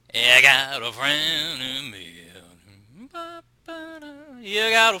You got a friend in me.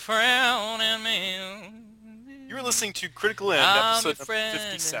 You got a friend in You were me. listening to Critical End, I'm your episode number friend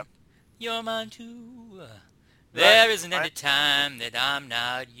and 57. you're mine too. Right, There isn't Ryan? any time that I'm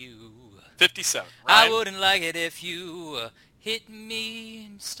not you. 57. I Ryan? wouldn't like it if you hit me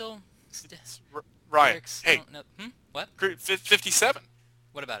and stole Ryan. lyrics. I Hey, don't know. What? 57.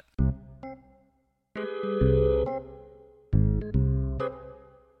 What about it?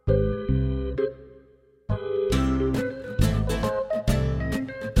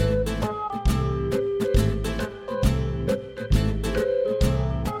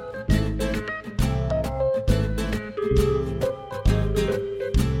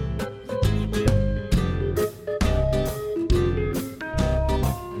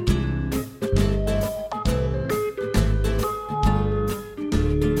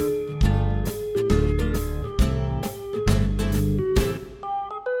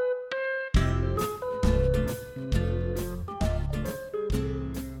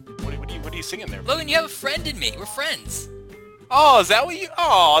 What are you singing there, buddy? Logan, you have a friend in me. We're friends. Oh, is that what you...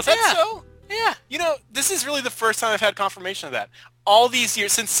 Oh, is that Yeah. so? Yeah. You know, this is really the first time I've had confirmation of that. All these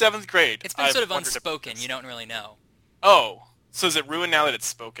years, since 7th grade, It's been I've sort of wondered about unspoken. this. You don't really know. Oh, so is it ruined now that it's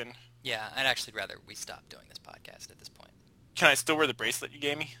spoken? Yeah, I'd actually rather we stop doing this podcast at this point. Can I still wear the bracelet you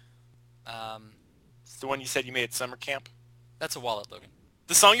gave me? Um, It's the one you said you made at summer camp? that's a wallet, Logan.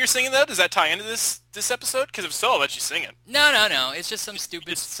 The song you're singing, though, does that tie into this episode? Because if so, I'll let you sing it. No, no, no. It's just some stupid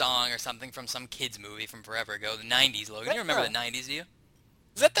Just, song or something from some kids movie from forever ago. The 90s, Logan. You remember yeah. the 90s, do you?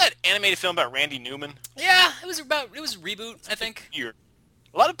 Is that animated film about Randy Newman? Yeah, it was a reboot, I think. Weird.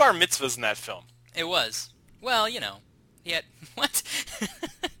 A lot of bar mitzvahs in that film. It was. Well, you know. He had what?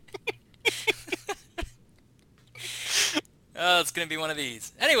 Oh, it's gonna be one of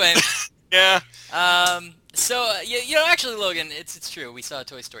these. Anyway, Yeah. you know, actually, Logan, it's true. We saw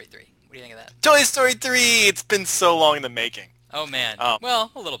Toy Story 3. What do you think of that? Toy Story 3, it's been so long in the making. Oh man. Um,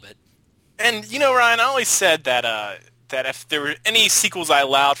 Well, a little bit. and you know, Ryan, I always said that if there were any sequels I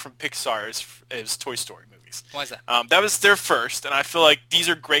allowed from Pixar, is Toy Story movies. Why is that? That was their first, and I feel like these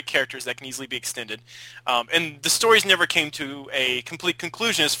are great characters that can easily be extended. And the stories never came to a complete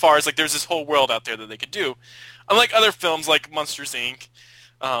conclusion as far as like there's this whole world out there that they could do. Unlike other films like Monsters Inc.,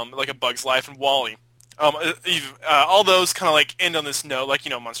 like A Bug's Life and Wall-E. All those kind of like end on this note, like, you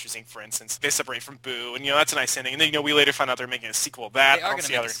know, Monsters Inc., for instance. They separate from Boo, and, you know, that's a nice ending. And then, you know, we later find out they're making a sequel of that. They I are don't gonna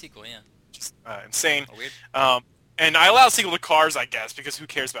see how make a they're sequel, yeah. just insane. Oh, weird. And I allow a sequel to Cars, I guess, because who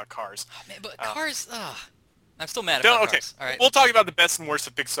cares about Cars? Oh, man, but Uh, Cars. Ugh. I'm still mad don't, about okay, Cars. All right. we'll talk about the best and worst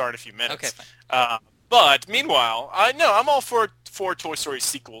of Pixar in a few Okay, minutes. fine. But meanwhile, I'm all for Toy Story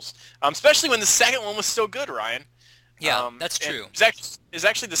sequels, especially when the second one was so good, Ryan. Yeah, that's And true. it's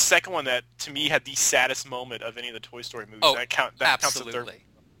actually the second one that to me had the saddest moment of any of the Toy Story movies. Oh, That counts the third. absolutely.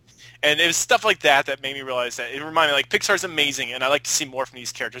 And it was stuff like that made me realize that it reminded me like Pixar's amazing, and I like to see more from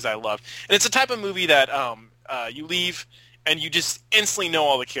these characters I love. And it's a type of movie that you leave and you just instantly know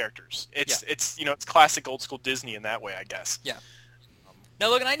all the characters. Yeah. It's you know it's classic old school Disney in that way, I guess. Yeah. Now,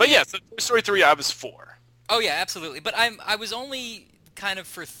 Logan, I But need. yeah, so Toy Story 3 I was for. Oh yeah, absolutely. But I was only kind of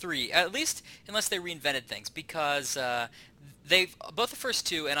for 3, at least unless they reinvented things, because they both the first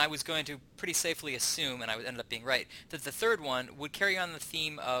two, and I was going to pretty safely assume, and I ended up being right, that the third one would carry on the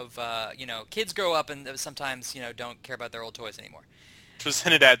theme of you know, kids grow up and sometimes, you know, don't care about their old toys anymore. Which was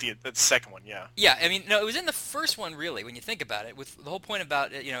hinted at the second one, yeah. Yeah, I mean, no, it was in the first one, really, when you think about it. With the whole point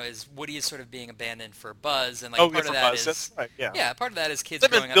about it, you know, is Woody is sort of being abandoned for Buzz, and like Oh, yeah, part of for that Buzz, is, that's right, yeah. yeah, part of that is kids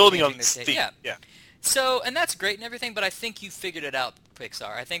They've growing been up, building on changing their this taste. theme, Yeah, yeah. so, and that's great and everything, but I think you figured it out,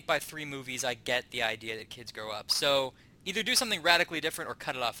 Pixar. I think by 3 movies, I get the idea that kids grow up. So either do something radically different or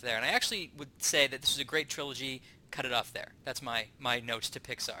cut it off there. And I actually would say that this is a great trilogy. Cut it off there. That's my notes to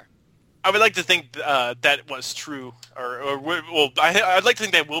Pixar. I would like to think that was true, I'd like to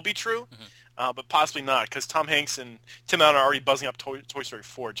think that will be true, Hmm. but possibly not, because Tom Hanks and Tim Allen are already buzzing up Toy Story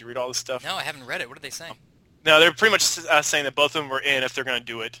 4. Did you read all this stuff? No, I haven't read it. What are they saying? No, they're pretty much saying that both of them were in if they're going to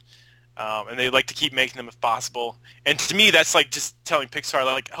do it, and they like to keep making them if possible. And to me, that's like just telling Pixar,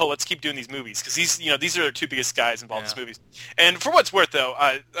 like, oh, let's keep doing these movies because these are the two biggest guys involved in Yeah. these movies. And for what's worth, though,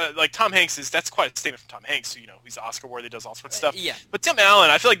 like Tom Hanks that's quite a statement from Tom Hanks. Who, he's Oscar worthy, does all sorts of stuff. Yeah. But Tim Allen,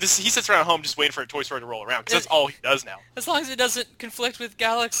 I feel like he sits around home just waiting for a Toy Story to roll around because that's all he does now. As long as it doesn't conflict with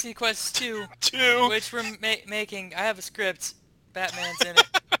Galaxy Quest 2, Two. which we're making. I have a script. Batman's in it.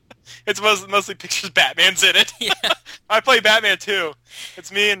 It's mostly pictures. Batman's in it. Yeah. I play Batman too.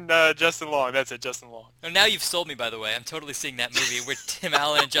 It's me and Justin Long. That's it, Justin Long. Well, now you've sold me, by the way. I'm totally seeing that movie where Tim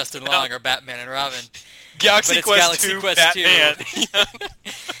Allen and Justin Long are Batman and Robin. But Galaxy it's Quest Galaxy 2, Quest Batman.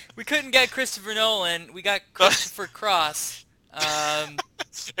 2. We couldn't get Christopher Nolan. We got Christopher Cross. Um,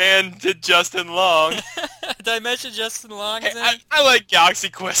 And did Justin Long. did I mention Justin Long Hey, is in I, it? I like Galaxy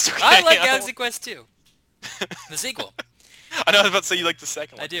Quest. Okay, I like I, don't- Galaxy Quest 2, the sequel. I know I was about to say you like the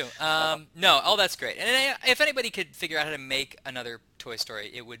second I one. do. Uh, No, all that's great. And if anybody could figure out how to make another Toy Story,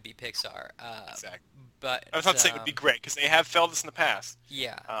 it would be Pixar. exactly. But I was about to say it would be great because they have failed us in the past.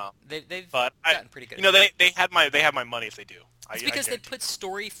 yeah, Um, they've but gotten pretty good. At it. they have my money if they do. It's I because they guarantee. put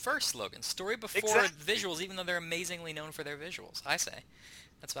story first, Logan. Story before Exactly. visuals, even though they're amazingly known for their visuals. I say.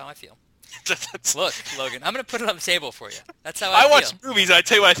 That's how I feel. That's- Look, Logan, I'm gonna put it on the table for you. That's how I I feel. watch movies. And I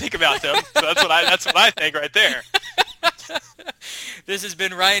tell you what I think about them. So that's what I think right there. This has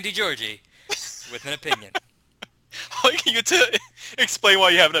been Ryan DeGiorgi with an opinion. You to explain why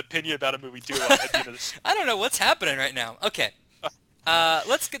you have an opinion about a movie too. At the end of this. I don't know what's happening right now. Okay.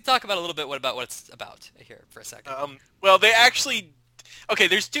 Let's talk about a little bit what it's about here for a second. Well, they actually. Okay,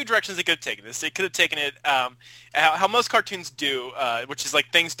 there's two directions they could have taken this. They could have taken it how most cartoons do, which is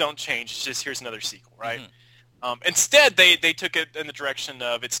like things don't change. It's just here's another sequel, right? Instead, they took it in the direction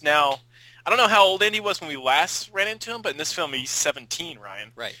of it's now. I don't know how old Andy was when we last ran into him, but in this film he's 17,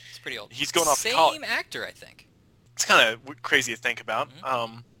 Ryan. Right. It's pretty old. He's going off to Same college. actor, I think. It's kind of crazy to think about.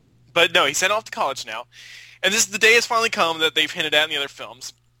 But no, he's sent off to college now. And this the day has finally come that they've hinted at in the other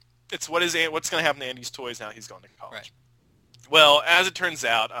films. It's what's going to happen to Andy's toys now he's going to college. Right. Well, as it turns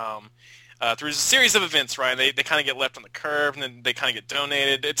out, through a series of events, Ryan, they kind of get left on the curb, and then they kind of get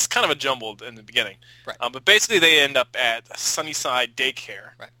donated. It's kind of a jumble in the beginning. Right. But basically, they end up at Sunnyside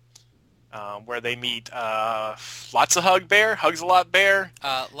Daycare, Right. Where they meet Lots of Hug Bear, Hugs a Lot Bear,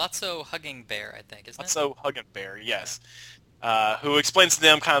 Lotso Hugging Bear, I think, isn't it? Lotso Hugging Bear, yes, who explains to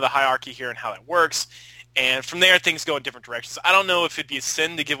them kind of the hierarchy here and how that works. And from there, things go in different directions. I don't know if it'd be a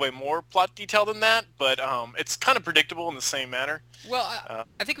sin to give away more plot detail than that, but it's kind of predictable in the same manner. Well,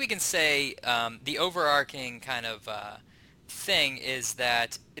 I think we can say the overarching kind of thing is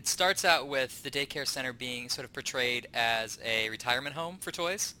that it starts out with the daycare center being sort of portrayed as a retirement home for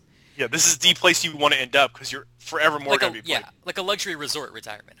toys. Yeah, this is the place you want to end up because you're forever more going to be played. Yeah, like a luxury resort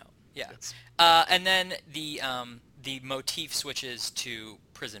retirement home. Yeah. Yes. And then the motif switches to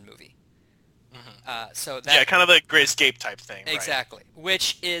prison movie. So that Yeah, kind of the Great Escape type thing. Right? exactly,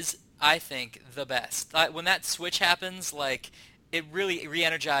 which is I think the best. When that switch happens, like it really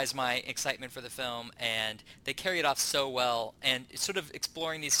re-energized my excitement for the film, and they carry it off so well. And it's sort of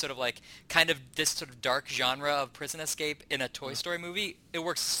exploring these sort of like kind of this sort of dark genre of prison escape in a Toy Story movie. It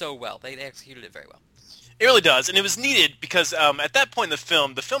works so well. They executed it very well. It really does, and it was needed because at that point in the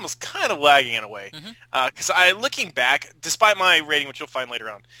film was kind of lagging in a way. Because looking back, despite my rating, which you'll find later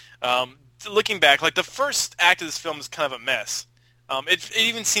on, looking back, like the first act of this film is kind of a mess. It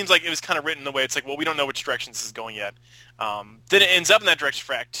even seems like it was kind of written in the way it's like, well, we don't know which direction this is going yet. Then it ends up in that direction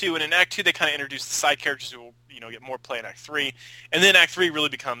for Act 2, and in Act 2 they kind of introduce the side characters who will get more play in Act 3, and then Act 3 really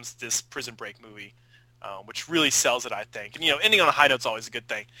becomes this prison break movie, which really sells it, I think. And ending on a high note is always a good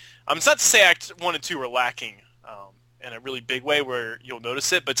thing. It's not to say Act 1 and 2 were lacking in a really big way where you'll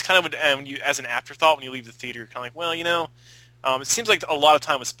notice it, but it's kind of as an afterthought when you leave the theater, you're kind of like, well, it seems like a lot of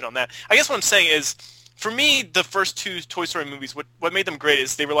time was spent on that. I guess what I'm saying is, for me, the first two Toy Story movies, what made them great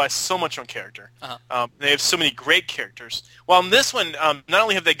is they rely so much on character. They have so many great characters. While in this one, not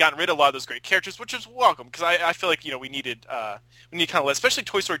only have they gotten rid of a lot of those great characters, which is welcome, because I feel like we need kind of less, especially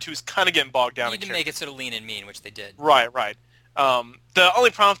Toy Story 2 is kind of getting bogged down. You need to make it sort of lean and mean, which they did. Right. The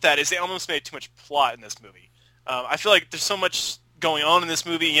only problem with that is they almost made too much plot in this movie. I feel like there's so much going on in this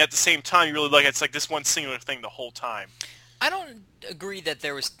movie, and yet at the same time, you really it's like this one singular thing the whole time. I don't agree that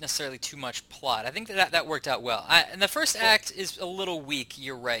there was necessarily too much plot. I think that worked out well. And the first act is a little weak,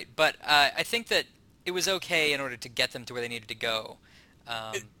 you're right, but I think that it was okay in order to get them to where they needed to go.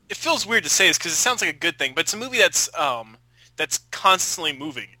 It feels weird to say this because it sounds like a good thing, but it's a movie that's constantly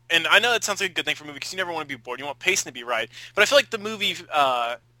moving. And I know that sounds like a good thing for a movie because you never want to be bored. You want pacing to be right. But I feel like the movie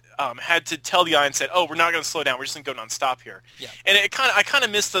had to tell the audience that, oh, we're not going to slow down. We're just going to go nonstop here. Yeah. And I kind of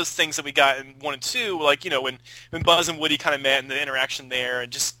miss those things that we got in 1 and 2, like, when Buzz and Woody kind of met and the interaction there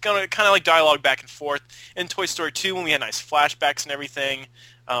and just kind of like dialogue back and forth. In Toy Story 2, when we had nice flashbacks and everything.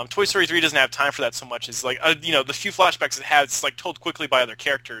 Toy Story 3 doesn't have time for that so much. It's like, the few flashbacks it has, it's like told quickly by other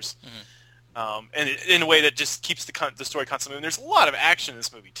characters. And in a way that just keeps the story constantly moving. There's a lot of action in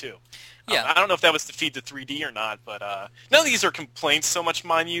this movie, too. Yeah. I don't know if that was to feed the 3D or not, but none of these are complaints so much,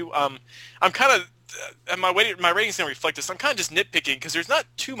 mind you. I'm kind of, my rating's going to reflect this. I'm kind of just nitpicking because there's not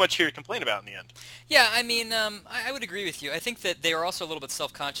too much here to complain about in the end. Yeah, I mean, I would agree with you. I think that they are also a little bit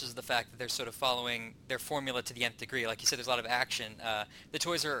self-conscious of the fact that they're sort of following their formula to the nth degree. Like you said, there's a lot of action. The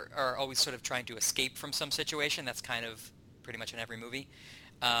toys are always sort of trying to escape from some situation. That's kind of pretty much in every movie.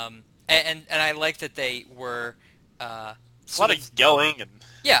 And I like that they were a lot of yelling and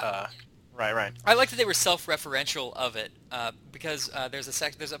Yeah. Right. I like that they were self-referential of it, because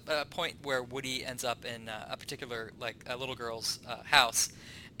there's a point where Woody ends up in a particular a little girl's house,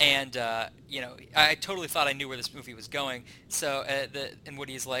 and I totally thought I knew where this movie was going. So and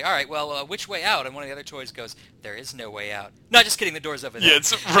Woody's like, all right, well, which way out? And one of the other toys goes, there is no way out. Not just kidding, the door's over there. Yeah,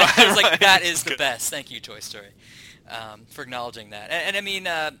 it's right. I was like, right. that is the good. best. Thank you, Toy Story. For acknowledging that. And I mean,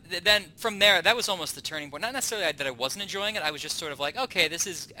 then from there, that was almost the turning point. Not necessarily that I wasn't enjoying it. I was just sort of like, okay, this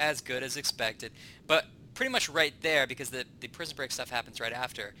is as good as expected. But pretty much right there, because the Prison Break stuff happens right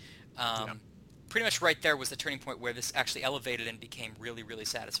after, pretty much right there was the turning point where this actually elevated and became really, really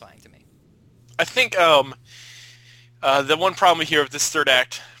satisfying to me. I think the one problem here with this third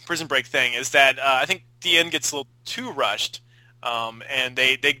act Prison Break thing is that I think the end gets a little too rushed, and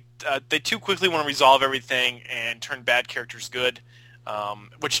they too quickly want to resolve everything and turn bad characters good,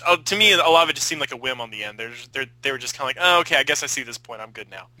 which to me a lot of it just seemed like a whim on the end. They were just kind of like, oh, okay, I guess I see this point. I'm good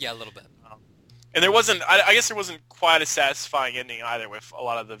now. Yeah, a little bit. And there wasn't. I guess there wasn't quite a satisfying ending either with a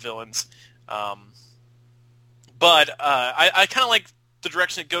lot of the villains. But I kind of like the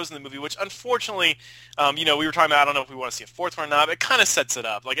direction it goes in the movie, which unfortunately, we were talking about, I don't know if we want to see a fourth one or not, but it kind of sets it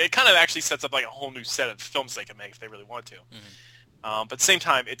up. Like, it kind of actually sets up like a whole new set of films they can make if they really want to. Mm-hmm. But at the same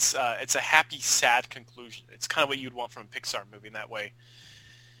time, it's a happy, sad conclusion. It's kind of what you'd want from a Pixar movie in that way.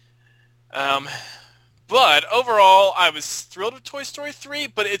 But overall, I was thrilled with Toy Story 3,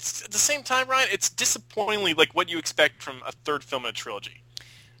 but it's at the same time, Ryan, it's disappointingly like what you expect from a third film in a trilogy.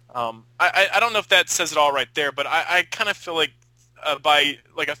 I don't know if that says it all right there, but I kind of feel like by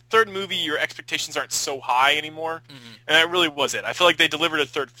like a third movie, your expectations aren't so high anymore, and that really was it. I feel like they delivered a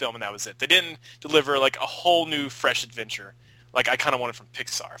third film, and that was it. They didn't deliver like a whole new, fresh adventure like I kind of wanted from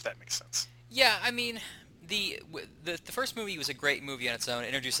Pixar, if that makes sense. Yeah, I mean, the first movie was a great movie on its own. It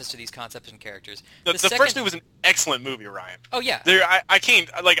introduced us to these concepts and characters. The first movie was an excellent movie, Ryan. Oh yeah.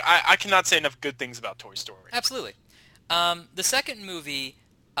 I cannot say enough good things about Toy Story. Absolutely. The second movie,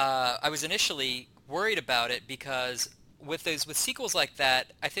 I was initially worried about it because with sequels like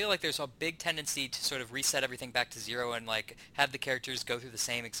that, I feel like there's a big tendency to sort of reset everything back to zero and like have the characters go through the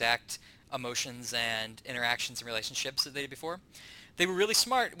same exact emotions and interactions and relationships that they did before. They were really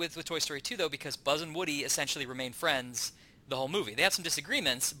smart with Toy Story 2 though, because Buzz and Woody essentially remain friends the whole movie. They have some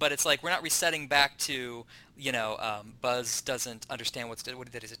disagreements, but it's like we're not resetting back to, Buzz doesn't understand what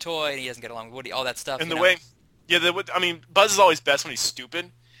he did as a toy, and he doesn't get along with Woody, all that stuff. And Buzz is always best when he's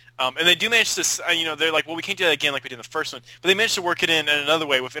stupid. And they do manage to, they're like, well, we can't do that again like we did in the first one. But they managed to work it in another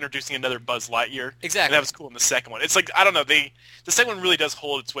way with introducing another Buzz Lightyear. Exactly. And that was cool in the second one. It's like, I don't know, the second one really does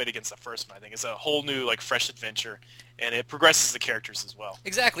hold its weight against the first one, I think. It's a whole new, like, fresh adventure. And it progresses the characters as well.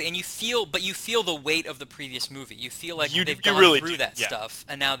 Exactly. And you feel the weight of the previous movie. You feel like they've gone really through that stuff,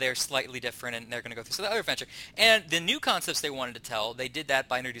 and now they're slightly different, and they're going to go through the other adventure. And the new concepts they wanted to tell, they did that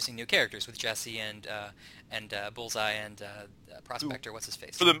by introducing new characters with Jesse and Bullseye and Prospector. What's his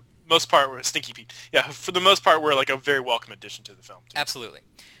face? For the most part, we're Stinky Pete. Yeah, for the most part, we're like a very welcome addition to the film. Too. Absolutely.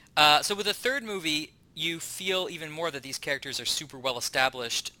 So with the third movie, you feel even more that these characters are super well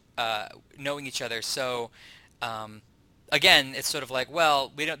established, knowing each other. So again, it's sort of like,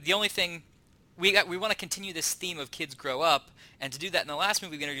 well, the only thing we want to continue this theme of kids grow up, and to do that in the last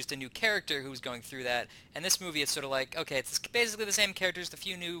movie, we introduced a new character who was going through that. And this movie, it's sort of like, okay, it's basically the same characters, the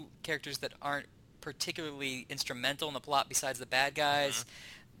few new characters that aren't particularly instrumental in the plot besides the bad guys.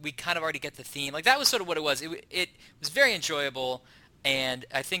 We kind of already get the theme. Like, that was sort of what it was. It was very enjoyable, and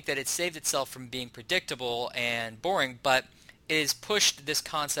I think that it saved itself from being predictable and boring, but it has pushed this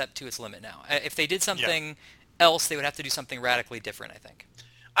concept to its limit now. If they did something else, they would have to do something radically different, I think.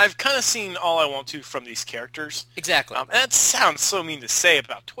 I've kind of seen all I want to from these characters. Exactly. And that sounds so mean to say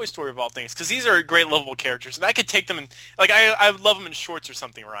about Toy Story of all things, because these are great lovable characters, and I could take them in, like, I would love them in shorts or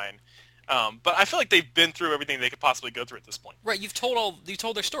something, Ryan. But I feel like they've been through everything they could possibly go through at this point. Right, you told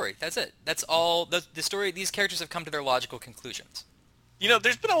their story. That's it. That's all. The story. These characters have come to their logical conclusions.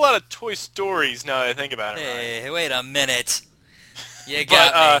 There's been a lot of Toy Stories now that I think about it. Hey, wait a minute. You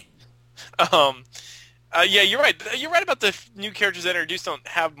got me. Yeah, you're right. You're right about the new characters that introduced don't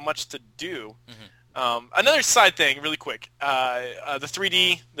have much to do. Another side thing, really quick. The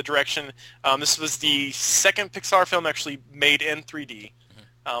 3D, the direction. This was the second Pixar film actually made in 3D.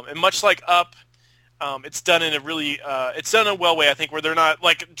 And much like Up, it's done in a really, it's done in a well way, I think, where they're not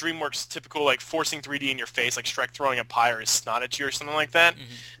like DreamWorks typical, like forcing 3D in your face, like Shrek throwing a pie or his snot at you or something like that.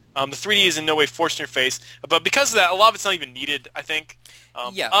 The 3D is in no way forced in your face, but because of that, a lot of it's not even needed, I think.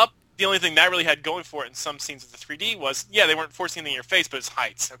 Up, the only thing that really had going for it in some scenes of the 3D was, they weren't forcing anything in your face, but it's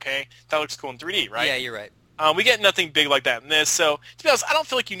heights, okay? That looks cool in 3D, right? Yeah, you're right. We get nothing big like that in this. So to be honest, I don't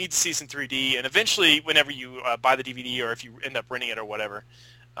feel like you need to see this in 3D. And eventually, whenever you buy the DVD or if you end up renting it or whatever,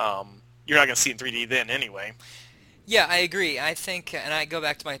 you're not going to see it in 3D then anyway. Yeah, I agree. I think, and I go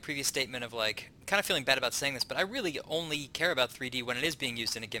back to my previous statement of like, kind of feeling bad about saying this, but I really only care about 3D when it is being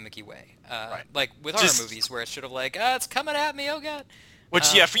used in a gimmicky way. Right. Like with horror movies where it's sort of like, it's coming at me, oh god.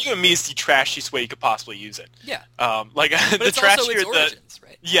 Which, yeah, for you and me is the trashiest way you could possibly use it. Yeah. Like But the it's also its trashier, origins,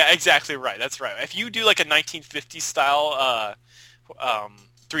 right? yeah, exactly right. That's right. If you do like a 1950s style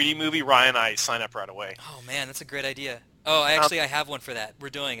 3D movie, Ryan and I sign up right away. Oh man, that's a great idea. Oh, I have one for that. We're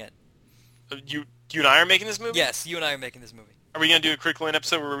doing it. You and I are making this movie? Yes, you and I are making this movie. Are we going to do a Critical Role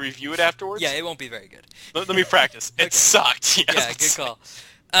episode where we review it afterwards? Yeah, it won't be very good. Let me practice. It sucked. Yes. Yeah, good call.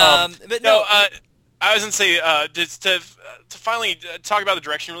 But no, no, I was going to say, just to finally talk about the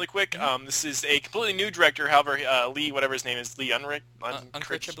direction really quick, this is a completely new director, however, Lee, whatever his name is, Lee Unkrich,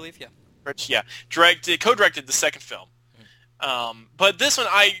 Unkrich, I believe, yeah. Yeah, co-directed the second film. But this one,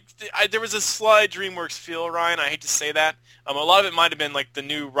 there was a slight DreamWorks feel, Ryan. I hate to say that. A lot of it might have been like the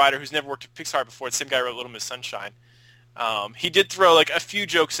new writer who's never worked at Pixar before. The same guy who wrote Little Miss Sunshine. He did throw like a few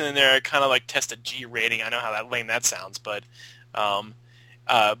jokes in there, kind of like test a G rating. I know how lame that sounds, but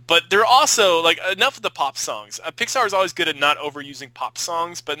there are also like enough of the pop songs. Pixar is always good at not overusing pop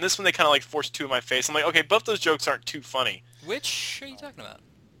songs, but in this one they kind of like forced two in my face. I'm like, okay, both those jokes aren't too funny. Which are you talking about?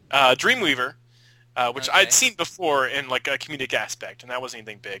 Dreamweaver. Which Okay. I'd seen before in like a comedic aspect, and that wasn't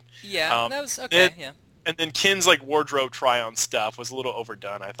anything big. Yeah, that was okay. Yeah. And then Ken's like wardrobe try-on stuff was a little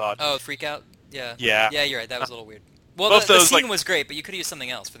overdone, I thought. Oh, Freak Out. Yeah. Yeah. Yeah, you're right. That was a little weird. Well, Both the those, scene like- was great, but you could have used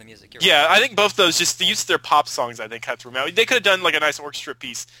something else for the music. You're Yeah, I think both those, just the use of their pop songs, I think cut through me. They could have done like a nice orchestra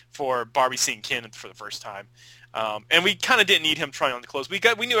piece for Barbie seeing Ken for the first time. And we kind of didn't need him trying on the clothes. We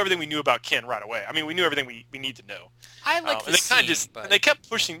knew everything we knew about Ken right away. I mean, we knew everything we need to know. I like and the they scene, kind of just but they kept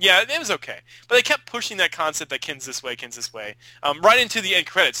pushing. Yeah, it was okay, but they kept pushing that concept that Ken's this way, Ken's this way, right into the end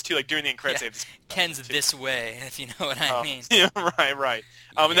credits too. Like during the end credits, Yeah. they have this, Ken's this way, if you know what I mean. Yeah, right.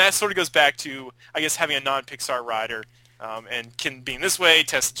 And Yeah. that sort of goes back to, I guess, having a non-Pixar rider, and Ken being this way,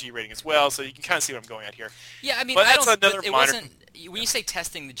 test the G rating as well. So you can kind of see what I'm going at here. Yeah, I mean, But I that's don't. another But it minor- wasn't. When you say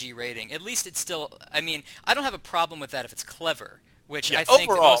testing the G rating, at least it's still. I mean, I don't have a problem with that if it's clever, which Yeah, I think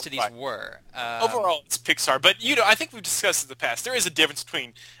that overall, most of these right. were. Overall, it's Pixar, but I think we've discussed it in the past. There is a difference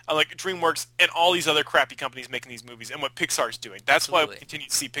between like DreamWorks and all these other crappy companies making these movies and what Pixar's doing. That's why we Absolutely. continue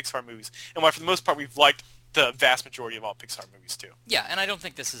to see Pixar movies, and why for the most part we've liked the vast majority of all Pixar movies too. Yeah, and I don't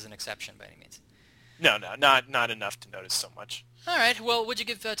think this is an exception by any means. No, not enough to notice so much. All right. Well, what'd you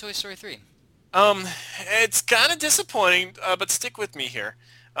give Toy Story 3? It's kind of disappointing, but stick with me here.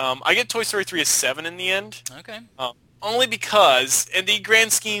 I get Toy Story 3 a 7 in the end. Okay. Only because, in the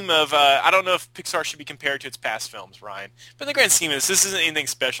grand scheme of, I don't know if Pixar should be compared to its past films, Ryan, but in the grand scheme of this isn't anything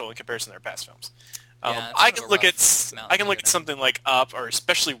special in comparison to their past films. Yeah, it's I sort can of a look rough amount I can to look give at it. something like Up, or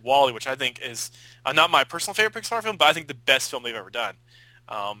especially WALL-E, which I think is not my personal favorite Pixar film, but I think the best film they've ever done.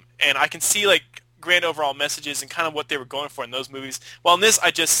 And I can see like grand overall messages and kind of what they were going for in those movies. While in this, I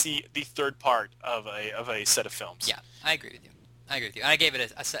just see the third part of a set of films. Yeah, I agree with you. And I gave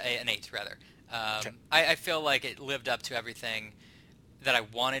it an 8, rather. Okay. I feel like it lived up to everything that I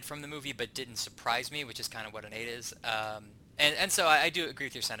wanted from the movie, but didn't surprise me, which is kind of what an 8 is. And so I do agree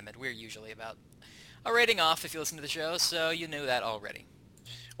with your sentiment. We're usually about a rating off if you listen to the show, so you knew that already.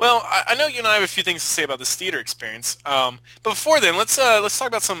 Well, I know you and I have a few things to say about this theater experience. But before then, let's talk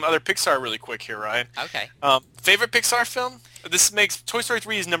about some other Pixar really quick here, Ryan. Okay. Favorite Pixar film? This makes Toy Story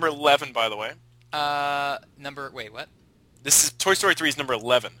 3 is number 11, by the way. Wait, what? This is Toy Story 3 is number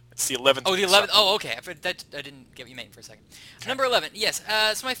 11. It's the 11th. Oh, the Pixar 11th. Oh, okay. I didn't get what you meant for a second. Number 11. Yes.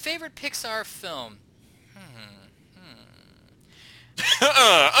 So my favorite Pixar film.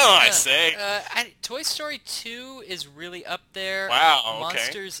 I say. Toy Story 2 is really up there. Wow, okay.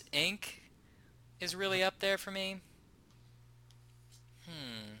 Monsters, Inc. is really up there for me.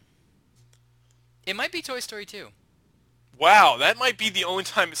 It might be Toy Story 2. Wow, that might be the only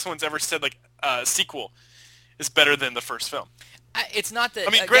time someone's ever said like a sequel is better than the first film. It's not that.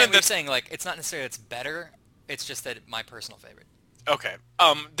 I mean, again, granted, we were that's- saying like it's not necessarily it's better. It's just that my personal favorite. Okay.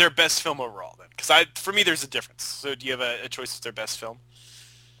 Their best film overall then, because for me there's a difference. So do you have a choice of their best film?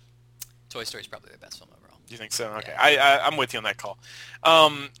 Toy Story is probably the best film overall. Do you think so? Okay. Yeah. I'm with you on that call.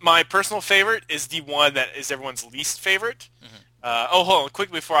 My personal favorite is the one that is everyone's least favorite. Hold on,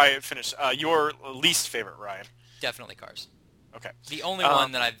 quickly before I finish. Your least favorite, Ryan. Definitely Cars. Okay. The only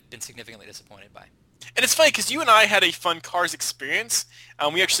one that I've been significantly disappointed by. And it's funny because you and I had a fun Cars experience.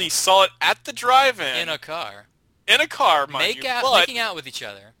 We actually saw it at the drive-in. In a car. In a car, mind you. Making out with each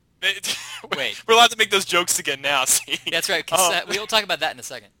other. Wait. We're allowed to make those jokes again now, see? That's right. We'll talk about that in a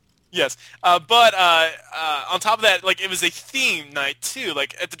second. Yes, on top of that, like it was a theme night too.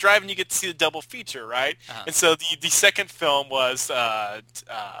 Like at the drive-in, you get to see the double feature, right? Uh-huh. And so the second film was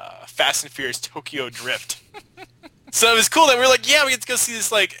Fast and Furious Tokyo Drift. So it was cool that we were like, yeah, we get to go see this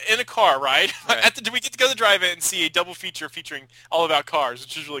like in a car, right? Right. We get to go to the drive-in and see a double feature featuring all about cars,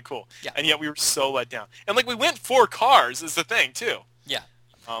 which is really cool. Yeah. And yet we were so let down. And like we went for cars is the thing too. Yeah.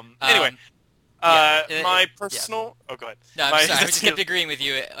 Anyway, my yeah. personal. Oh, go ahead. No, I'm My- sorry. I just kept agreeing with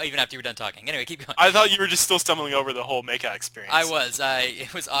you even after you were done talking. Anyway, keep going. I thought you were just still stumbling over the whole makeout experience. I was.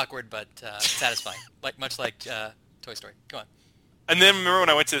 It was awkward but satisfying, much like Toy Story. Go on. And then remember when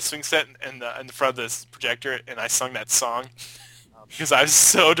I went to the swing set in the front of this projector and I sung that song because I was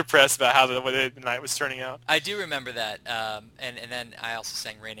so depressed about how the way the night was turning out. I do remember that, and then I also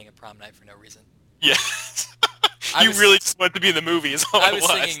sang "Raining a Prom Night" for no reason. Yeah, I you was- really just wanted to be in the movie. Is all I it was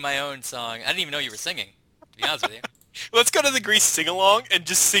was. singing my own song. I didn't even know you were singing, to be honest with you. Let's go to the Grease sing along and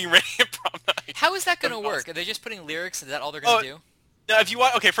just sing "Raining a Prom Night." How is that going to That'd be work? Are they just putting lyrics? Is that all they're going to do? Now, if you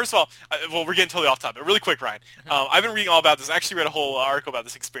want, okay, first of all, well, we're getting totally off topic. Really quick, Ryan. I've been reading all about this. I actually read a whole article about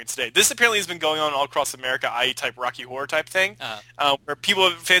this experience today. This apparently has been going on all across America, i.e. type Rocky Horror type thing, where people,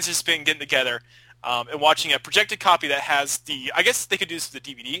 fans have just been getting together and watching a projected copy that has I guess they could do this with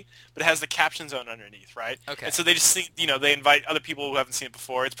the DVD, but it has the captions on underneath, right? Okay. And so they just sing, they invite other people who haven't seen it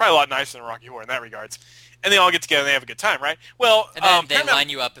before. It's probably a lot nicer than Rocky Horror in that regards. And they all get together and they have a good time, right? Well, And then they Paramount- line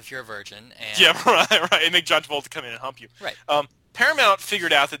you up if you're a virgin. And... Yeah, right. And make John Travolta come in and hump you. Right. Paramount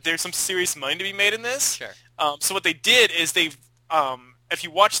figured out that there's some serious money to be made in this. Sure. So what they did is if you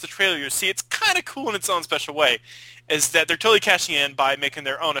watch the trailer, you'll see it's kind of cool in its own special way, is that they're totally cashing in by making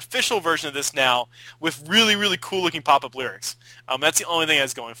their own official version of this now with really, really cool-looking pop-up lyrics. That's the only thing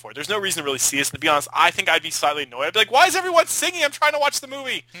that's going for it. There's no reason to really see this. And to be honest, I think I'd be slightly annoyed. I'd be like, why is everyone singing? I'm trying to watch the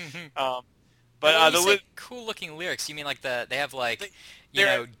movie. But But when you say cool-looking lyrics, you mean like they have like,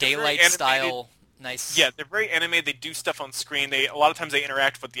 they're daylight very style, nice... Yeah, they're very animated. They do stuff on screen. A lot of times they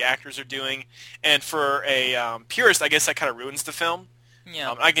interact with what the actors are doing. And for a purist, I guess that kind of ruins the film.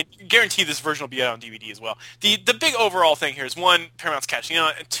 Yeah. I can guarantee this version will be out on DVD as well. The big overall thing here is, one, Paramount's catching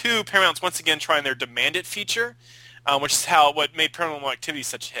on, and two, Paramount's once again trying their Demand It feature, which is what made Paranormal Activity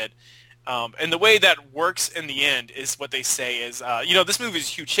such a hit. And the way that works in the end is what they say is, this movie is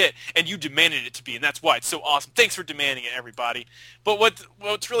a huge hit, and you demanded it to be, and that's why it's so awesome. Thanks for demanding it, everybody. But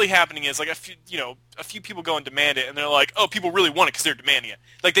what's really happening is, like, a few people go and demand it, and they're like, oh, people really want it because they're demanding it.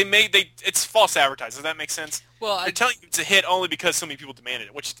 Like, it's false advertising. Does that make sense? Well, they're telling you it's a hit only because so many people demanded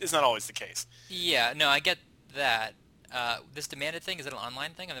it, which is not always the case. Yeah, no, I get that. This demanded thing, is it an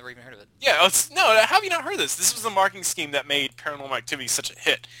online thing? I've never even heard of it. Yeah, how have you not heard of this? This was the marketing scheme that made Paranormal Activity such a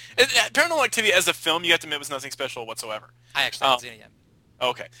hit. Paranormal Activity as a film, you have to admit, was nothing special whatsoever. I actually haven't seen it yet.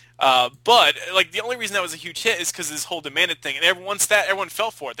 Okay. But, like, the only reason that was a huge hit is because of this whole demanded thing. And everyone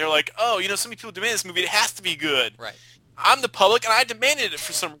fell for it. They're like, oh, so many people demand this movie. It has to be good. Right. I'm the public, and I demanded it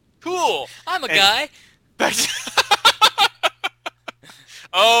for some cool. I'm a guy.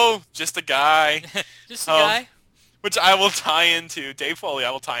 Oh, just a guy. Just a guy. Which I will tie into. Dave Foley,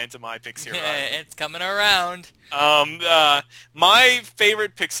 I will tie into my picks here. Right? It's coming around. My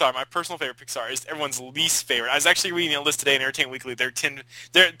favorite Pixar, my personal favorite Pixar, is everyone's least favorite. I was actually reading a list today in Entertainment Weekly.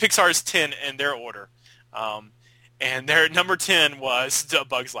 Pixar's 10 in their order. And their number 10 was A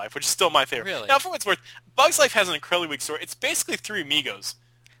Bug's Life, which is still my favorite. Really? Now, for what it's worth, Bug's Life has an incredibly weak story. It's basically Three Amigos.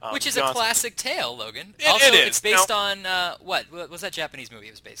 Which is a classic tale, Logan. It is. It's based on, what was that Japanese movie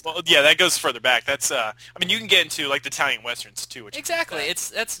it was based on? Well, yeah, that goes further back. That's, you can get into, like, the Italian Westerns, too. Which exactly.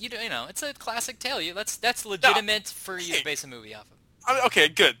 It's a classic tale. That's legitimate for you to base a movie off of. Okay,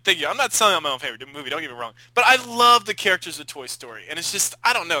 good. Thank you. I'm not selling out my own favorite movie, don't get me wrong. But I love the characters of Toy Story. And it's just,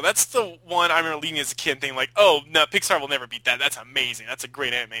 I don't know. That's the one I remember leaving as a kid and thinking like, oh, no, Pixar will never beat that. That's amazing. That's a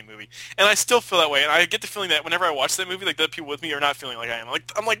great anime movie. And I still feel that way. And I get the feeling that whenever I watch that movie, like the other people with me are not feeling like I am.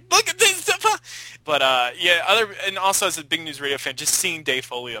 I'm like, look at this. But, and also as a Big News Radio fan, just seeing Dave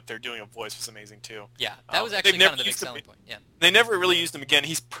Foley up there doing a voice was amazing too. Yeah, that was actually kind of the big selling point. Yeah. They never really used him again.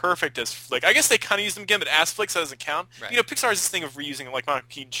 He's perfect as Flick. I guess they kind of used him again, but as Flick, so that doesn't count. Right. Pixar has this thing of reusing, like Michael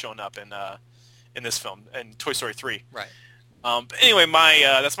Keaton showing up in this film, in Toy Story 3. Right. But anyway,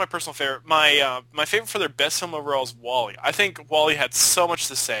 that's my personal favorite. My favorite for their best film overall is WALL-E. I think WALL-E had so much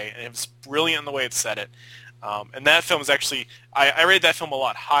to say, and it was brilliant in the way it said it. And that film is actually, I rated that film a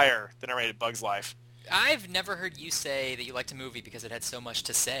lot higher than I rated Bug's Life. I've never heard you say that you liked a movie because it had so much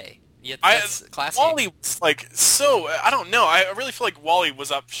to say. Yeah, that's classic. WALL-E was like so. I don't know. I really feel like WALL-E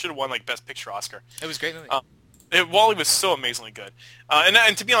should have won like Best Picture Oscar. It was a great movie. WALL-E was so amazingly good.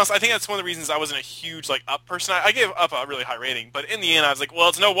 And to be honest, I think that's one of the reasons I wasn't a huge like Up person. I gave Up a really high rating, but in the end, I was like, well,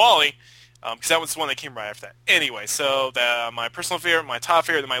 it's no WALL-E. because that was the one that came right after that. Anyway, so my personal favorite, my top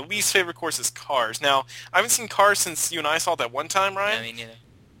favorite, and my least favorite, of course, is Cars. Now, I haven't seen Cars since you and I saw it that one time, Ryan. I mean, you know.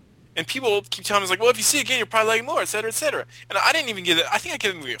 And people keep telling me, like, well, if you see it again, you'll probably like it more, et cetera, et cetera. And I didn't even give it, I think I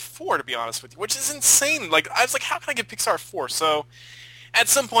gave the movie a 4, to be honest with you, which is insane. Like, I was like, how can I give Pixar a 4? So, at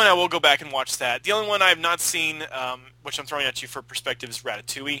some point, I will go back and watch that. The only one I have not seen, which I'm throwing at you for perspective, is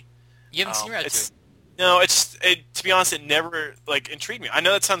Ratatouille. You haven't seen Ratatouille? No, to be honest, it never, like, intrigued me. I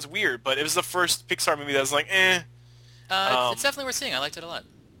know that sounds weird, but it was the first Pixar movie that was like, eh. It's definitely worth seeing. I liked it a lot.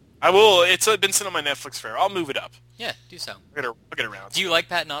 I will. It's been sitting on my Netflix fair. I'll move it up. Yeah, do so. I'll get around. Do you like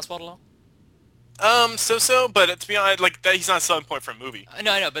Patton Oswalt at all? So, but to be honest, like, that, he's not a selling point for a movie.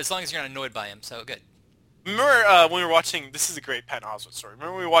 No, I know, but as long as you're not annoyed by him, so good. Remember when we were watching, this is a great Patton Oswalt story.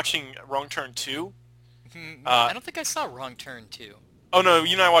 Remember when we were watching Wrong Turn 2? I don't think I saw Wrong Turn 2. Oh, no,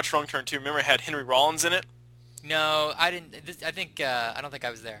 you and I watched Wrong Turn 2. Remember it had Henry Rollins in it? No, I didn't. I don't think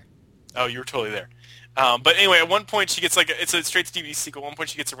I was there. Oh, you were totally there. But anyway, at one point she gets it's a straight to DVD sequel. At one point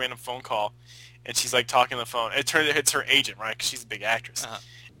she gets a random phone call, and she's like talking on the phone. It turns out it's her agent, right? Because she's a big actress,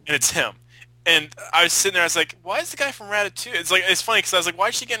 and it's him. And I was sitting there, I was like, why is the guy from Ratatouille? It's funny because I was like, why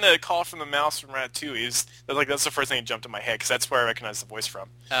is she getting a call from the mouse from Ratatouille? That's the first thing that jumped in my head because that's where I recognize the voice from.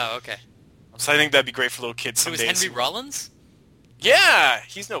 Oh, okay. So I think that'd be great for little kids It someday. was Henry Rollins? Yeah,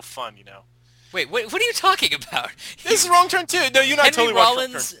 he's no fun, you know. Wait, what are you talking about? This is Wrong Turn 2. No, you and I totally watched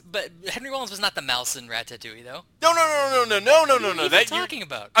Wrong Turn. But Henry Rollins was not the mouse in Ratatouille, though. No. What are you talking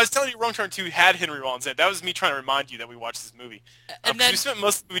about? I was telling you Wrong Turn 2 had Henry Rollins in it. That was me trying to remind you that we watched this movie. And then... we spent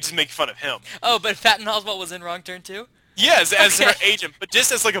most of the movie just making fun of him. Oh, but Patton Oswalt was in Wrong Turn 2? Yes, as her agent, but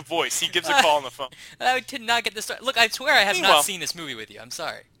just as like a voice. He gives a call on the phone. I did not get this. Look, I swear I have not seen this movie with you. I'm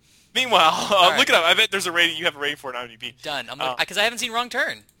sorry. Meanwhile, look it up. I bet there's a rating. You have a rating for it on IMDb. Done. Because I haven't seen Wrong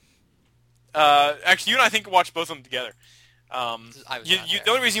Turn. Actually, you and I think watched both of them together. The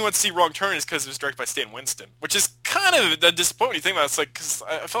only reason you want to see Wrong Turn is because it was directed by Stan Winston, which is kind of a disappointing thing. It's like because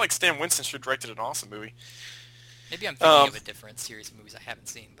I felt like Stan Winston should have directed an awesome movie. Maybe I'm thinking of a different series of movies I haven't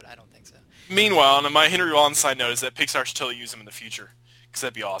seen, but I don't think so. Meanwhile, on my Henry Rollins side note is that Pixar should totally use him in the future because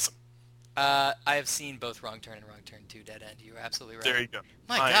that'd be awesome. I have seen both Wrong Turn and Wrong Turn 2 Dead End. You were absolutely right. There you go.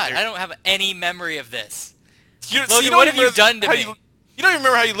 My God, I don't have any memory of this. Logan, what have you done to me? You don't even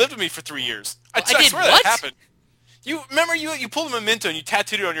remember how you lived with me for 3 years. I swear did that what? happened. You remember you pulled a memento and you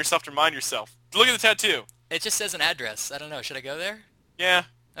tattooed it on yourself to remind yourself. Look at the tattoo. It just says an address. I don't know. Should I go there? Yeah.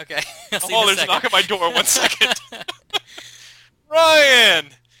 Okay. There's a knock at my door. 1 second. Ryan!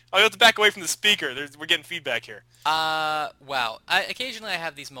 I'll have to back away from the speaker. We're getting feedback here. Wow. Occasionally I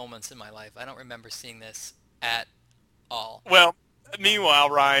have these moments in my life. I don't remember seeing this at all. Well, meanwhile,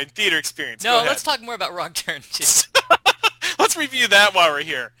 Ryan, theater experience. No, let's talk more about Wrong Turn 2. Let's review that while we're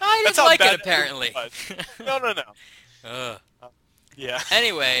here. I didn't like it, apparently. No. Yeah.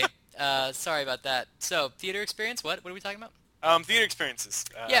 Anyway, sorry about that. So, theater experience, what are we talking about? Theater experiences.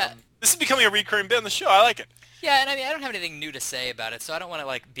 Yeah. This is becoming a recurring bit on the show. I like it. Yeah, and I mean, I don't have anything new to say about it, so I don't want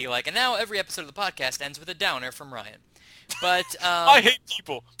to be like, and now every episode of the podcast ends with a downer from Ryan. But I hate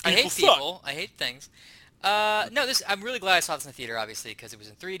people. I hate people. I hate things. No, I'm really glad I saw this in the theater, obviously, because it was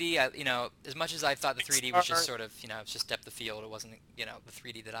in 3D. As much as I thought the 3D was just sort of, it's just depth of field. It wasn't, the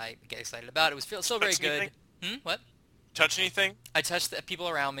 3D that I get excited about. It was still very good. What? Touch anything? I touched the people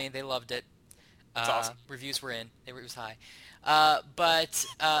around me. They loved it. That's awesome. Reviews were in. It was high. But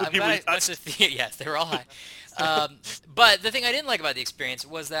I'm glad I went to the theater. Yes, they were all high. But the thing I didn't like about the experience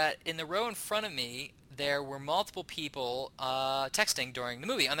was that in the row in front of me, there were multiple people texting during the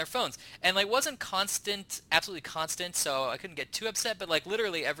movie on their phones. And it wasn't constant, absolutely constant, so I couldn't get too upset, but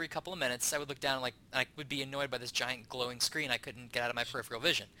literally every couple of minutes I would look down and I would be annoyed by this giant glowing screen I couldn't get out of my peripheral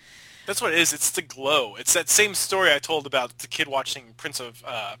vision. That's what it is. It's the glow. It's that same story I told about the kid watching Prince of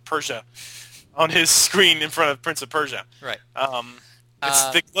Persia on his screen in front of Prince of Persia. Right. It's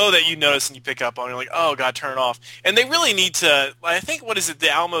the glow that you notice and you pick up on. You're like, oh, God, turn it off. And they really need to, I think, the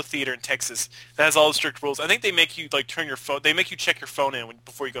Alamo Theater in Texas that has all the strict rules. I think they make you, turn your phone, they make you check your phone in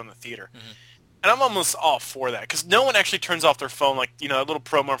before you go in the theater. Mm-hmm. And I'm almost all for that because no one actually turns off their phone. A little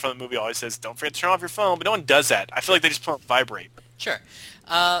promo from the movie always says, don't forget to turn off your phone, but no one does that. I feel like they just put on vibrate. Sure.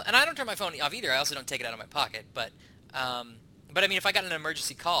 And I don't turn my phone off either. I also don't take it out of my pocket. But I mean, if I got an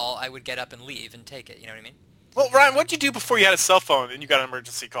emergency call, I would get up and leave and take it. You know what I mean? Well, Ryan, what did you do before you had a cell phone and you got an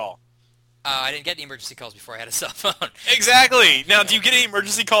emergency call? I didn't get any emergency calls before I had a cell phone. Exactly. Now, do you get any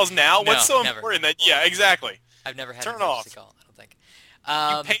emergency calls now? No, What's so never. important that? Yeah, exactly. I've never had Turn an emergency call. I don't think.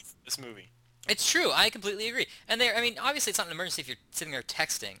 You paid for this movie. It's true. I completely agree. And obviously, it's not an emergency if you're sitting there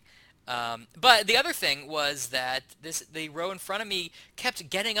texting. But the other thing was that the row in front of me kept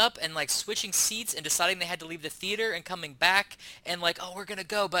getting up and like switching seats and deciding they had to leave the theater and coming back and like, oh, we're gonna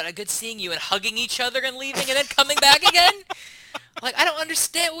go, but good seeing you, and hugging each other and leaving and then coming back again. Like, I don't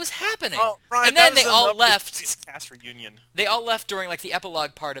understand what was happening. Oh, Ryan, and then they all left. This cast reunion. They all left during like the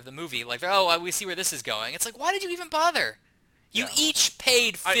epilogue part of the movie. Like, oh, we see where this is going. It's like, why did you even bother? You each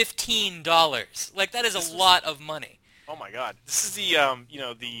paid $15. Like, that is a lot of money. Oh my God! This is the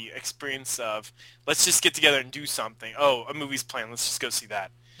the experience of let's just get together and do something. Oh, a movie's playing. Let's just go see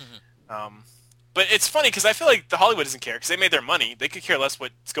that. Mm-hmm. But it's funny because I feel like the Hollywood doesn't care because they made their money. They could care less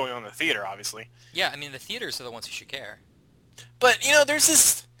what's going on in the theater, obviously. Yeah, I mean the theaters are the ones who should care. But there's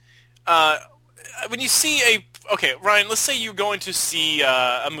this when you see Ryan, let's say you're going to see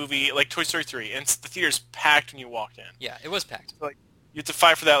a movie like Toy Story 3 and the theater's packed when you walk in. Yeah, it was packed. So, like, you have to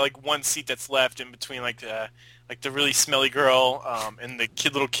fight for that like one seat that's left in between like the really smelly girl and the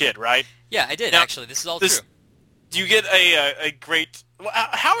little kid, right? Yeah, I did, actually. This is all true. Do you get a great...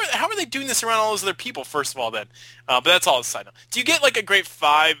 How are they doing this around all those other people, first of all, then? But that's all a side note. Do you get like a great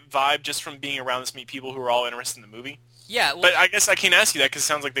vibe just from being around this many people who are all interested in the movie? Yeah. Well, but I guess I can't ask you that because it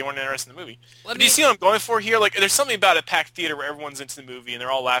sounds like they weren't interested in the movie. But do you see what I'm going for here? Like, there's something about a packed theater where everyone's into the movie and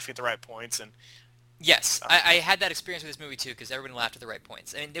they're all laughing at the right points and... Yes, I had that experience with this movie too because everyone laughed at the right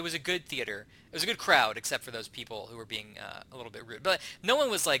points. I mean, it was a good theater. It was a good crowd, except for those people who were being a little bit rude. But no one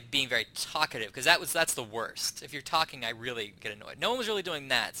was like being very talkative because that's the worst. If you're talking, I really get annoyed. No one was really doing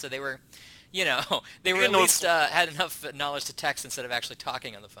that, so they were, they were at least had enough knowledge to text instead of actually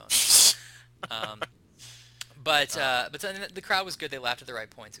talking on the phone. But the crowd was good. They laughed at the right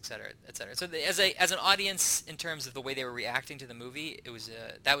points, et cetera, et cetera. So as an audience, in terms of the way they were reacting to the movie, it was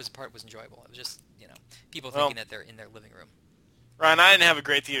that was part was enjoyable. It was just people thinking that they're in their living room. Ryan, I didn't have a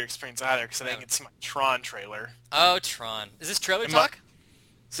great theater experience either because I didn't get to see my Tron trailer. Oh, Tron! Is this trailer talk?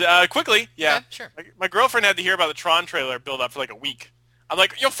 So quickly, yeah. Okay, sure. My girlfriend had to hear about the Tron trailer build up for like a week. I'm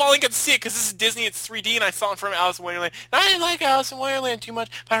like, you'll finally get to see it because this is Disney, it's 3D, and I saw it from Alice in Wonderland. And I didn't like Alice in Wonderland too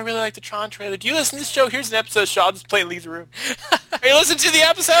much, but I really like the Tron trailer. Do you listen to this show? Here's an episode, Shaw. I'll just play and leave the room. Hey, listen to the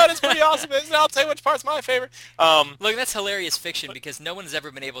episode. It's pretty awesome, isn't it? I'll tell you which part's my favorite. Look, that's hilarious fiction because no one's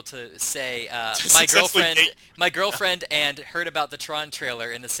ever been able to say my girlfriend and heard about the Tron trailer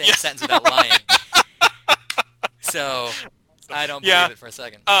in the same sentence without lying. So... I don't believe it for a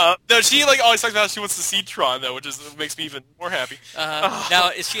second. No, she like always talks about how she wants to see Tron though, which makes me even more happy. Now,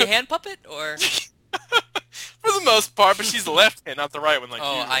 is she a hand puppet or? For the most part, but she's the left hand, not the right one, like you.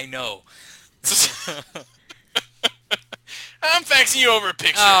 Oh, I know. I'm faxing you over a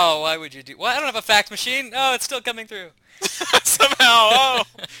picture. Oh, why would you do? Well, I don't have a fax machine. Oh, it's still coming through. Somehow.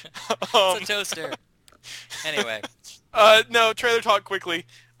 It's a toaster. Anyway. No, trailer talk quickly.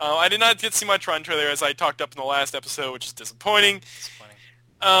 I did not get to see my Tron trailer as I talked up in the last episode, which is disappointing.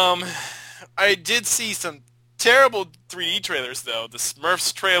 I did see some terrible 3D trailers, though. The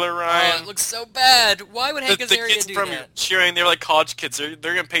Smurfs trailer, Ryan. Oh, it looks so bad. Why would Hank Azaria do that? The kids from cheering, they're like college kids. They're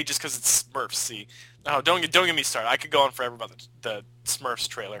going to pay just because it's Smurfs, see. No, don't get me started. I could go on forever about the Smurfs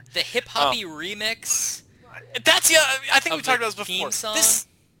trailer. The hip-hoppy remix. That's, I think we talked about this before.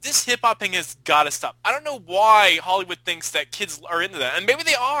 This hip-hop thing has got to stop. I don't know why Hollywood thinks that kids are into that, and maybe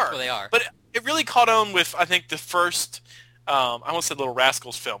they are. Well, they are. But it really caught on with, I think, the first, I almost said Little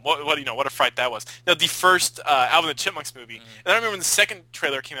Rascals film. What a fright that was. No, the first Alvin and the Chipmunks movie. Mm-hmm. And I remember when the second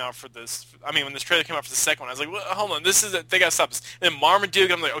trailer came out for this, when this trailer came out for the second one, I was like, well, hold on, they got to stop this. And then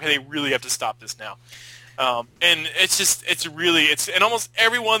Marmaduke, I'm like, okay, they really have to stop this now. And and almost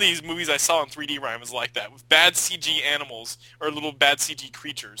every one of these movies I saw in 3D, Ryan, was like that, with bad CG animals or little bad CG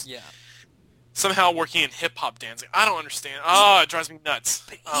creatures. Yeah. Somehow working in hip-hop dancing. I don't understand. Oh, it drives me nuts.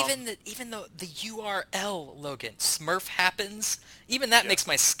 But even the URL, Logan, Smurf happens, even that makes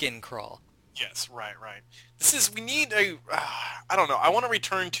my skin crawl. Yes, right. We need I don't know, I want to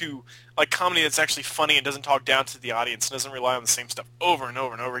return to like comedy that's actually funny and doesn't talk down to the audience and doesn't rely on the same stuff over and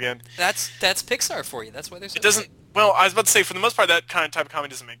over and over again. That's Pixar for you. That's why there's. It doesn't. Well, I was about to say, for the most part, that kind of type of comedy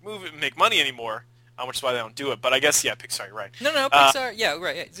doesn't make money anymore, which is why they don't do it. But I guess, Pixar, you're right. No, Pixar,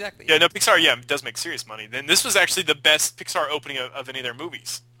 right, exactly. Yeah, no, Pixar, it does make serious money. Then this was actually the best Pixar opening of any of their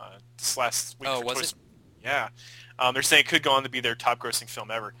movies this last week. Oh, was it? Yeah. They're saying it could go on to be their top-grossing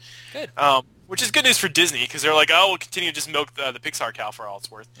film ever. Good. Which is good news for Disney, because they're like, oh, we'll continue to just milk the Pixar cow for all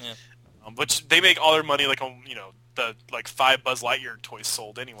it's worth. Yeah. Which they make all their money like on, the 5 Buzz Lightyear toys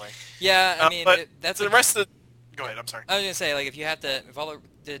sold anyway. Yeah, that's the rest of the... Go ahead, I'm sorry. I was going to say, like, if all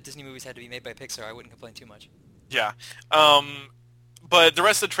the Disney movies had to be made by Pixar, I wouldn't complain too much. Yeah. But the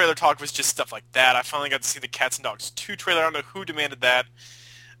rest of the trailer talk was just stuff like that. I finally got to see the Cats and Dogs 2 trailer. I don't know who demanded that.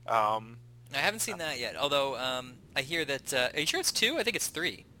 I haven't seen that yet, although I hear that... are you sure it's 2? I think it's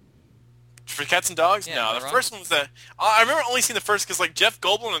 3. For Cats and Dogs? Yeah, No, am I the wrong? first one was that. I remember only seeing the first because like Jeff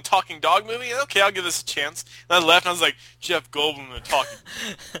Goldblum in a talking dog movie. Okay, I'll give this a chance. And I left and I was like, Jeff Goldblum in a talking.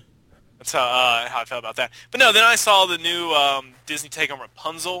 That's how I felt about that. But no, then I saw the new Disney take on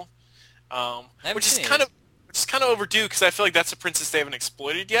Rapunzel, I haven't which is seen it kind yet. of overdue because I feel like that's a princess they haven't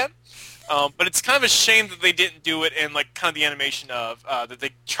exploited yet. But it's kind of a shame that they didn't do it in like kind of the animation of that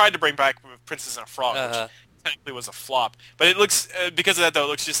they tried to bring back with Princess and a Frog, Uh, which technically was a flop. But it looks because of that though, it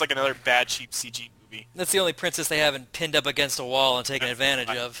looks just like another bad cheap CG movie. That's the only princess they haven't pinned up against a wall and taken advantage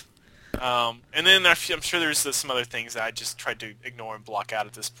of. And then I'm sure there's some other things that I just tried to ignore and block out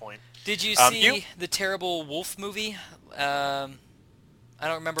at this point. Did you Um, see you- the Terrible Wolf movie? I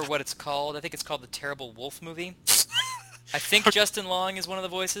don't remember what it's called. I think it's called the Terrible Wolf movie. I think Justin Long is one of the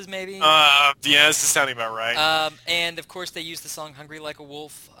voices, maybe. Yeah, this is sounding about right. And of course they use the song "Hungry Like a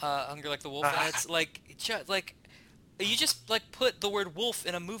Wolf," "Hungry Like the Wolf," and it's like, you just like put the word wolf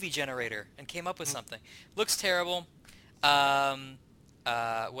in a movie generator and came up with something. Looks terrible.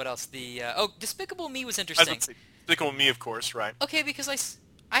 What else? Despicable Me was I was interesting. about to say, Despicable Me, of course, right? Okay, because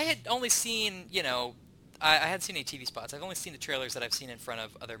I had only seen, I hadn't seen any TV spots. I've only seen the trailers that I've seen in front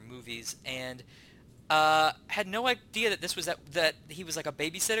of other movies, and had no idea that this was that he was like a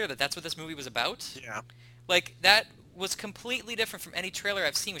babysitter, that's what this movie was about. Yeah. Like, that was completely different from any trailer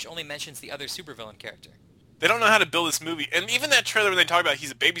I've seen, which only mentions the other supervillain character. They don't know how to build this movie, and even that trailer when they talk about he's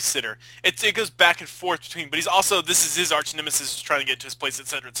a babysitter, it goes back and forth between. But he's also this is his arch nemesis trying to get to his place,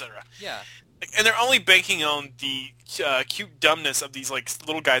 etc., etc. Yeah. And they're only banking on the cute dumbness of these like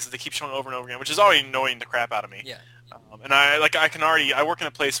little guys that they keep showing over and over again, which is already annoying the crap out of me. Yeah. And I work in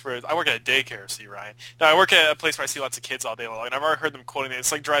a place where I work at a daycare, see, Ryan. No, I work at a place where I see lots of kids all day long, and I've already heard them quoting it.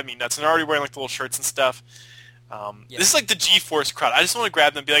 It's like driving me nuts, and they're already wearing like the little shirts and stuff. Yeah. This is like the G-Force crowd. I just want to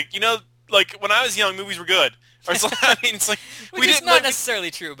grab them and be like, like when I was young, movies were good. Or it's like, I mean, it's like Which is not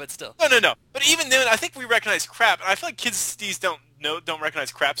necessarily true, but still. No. But even then, I think we recognize crap, and I feel like kids these don't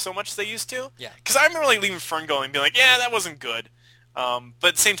recognize crap so much as they used to. Yeah. Because I remember like leaving Ferngully and being like, yeah, that wasn't good. But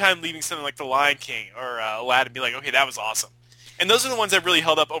at the same time, leaving something like The Lion King or Aladdin and be like, okay, that was awesome. And those are the ones that really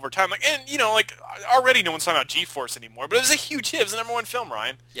held up over time. Like, and like already no one's talking about G-Force anymore, but it was a huge hit. It was the #1 film,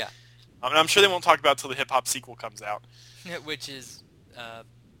 Ryan. Yeah. And I'm sure they won't talk about it till the hip hop sequel comes out. Which is, I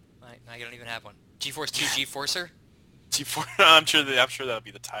don't even have one. G-Force 2 G-Forcer? G-Force. I'm sure that'll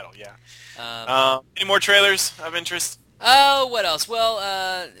be the title. Yeah. Any more trailers of interest? Oh, what else? Well,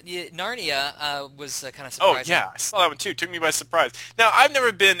 Narnia was kind of Oh, surprising. yeah, I saw that one too. Took me by surprise. Now, I've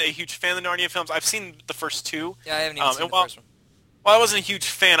never been a huge fan of the Narnia films. I've seen the first two. Yeah, I haven't even seen and the first one. While I wasn't a huge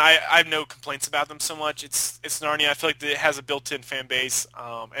fan, I have no complaints about them so much. It's Narnia. I feel like it has a built-in fan base.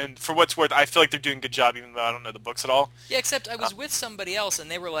 And for what it's worth, I feel like they're doing a good job, even though I don't know the books at all. Yeah, except I was with somebody else,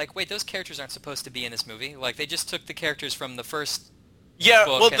 and they were like, wait, those characters aren't supposed to be in this movie. Like, they just took the characters from the first Yeah,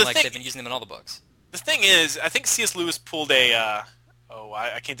 book, well, and they've been using them in all the books. the thing is, I think C.S. Lewis pulled a,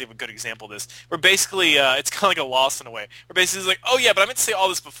 I can't think of a good example of this, where basically it's kind of like a Lost in a way, where basically it's like, oh yeah, but I meant to say all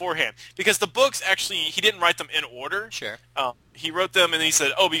this beforehand, because the books actually, he didn't write them in order. Sure. He wrote them and then he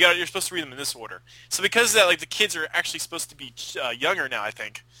said, oh, but you're supposed to read them in this order. So because of that, like, the kids are actually supposed to be younger now, I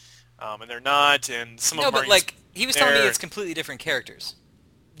think. And they're not, and some of No, them are but, like, he was telling me there. it's completely different characters.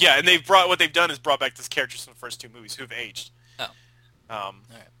 Yeah, and what they've done is brought back these characters from the first two movies who've aged. Oh. All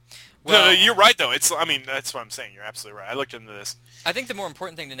right. No, you're right though. That's what I'm saying. You're absolutely right. I looked into this. I think the more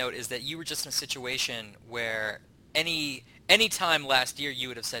important thing to note is that you were just in a situation where any time last year you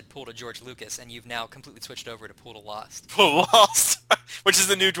would have said pull to George Lucas, and you've now completely switched over to pull to Lost. Lost, which is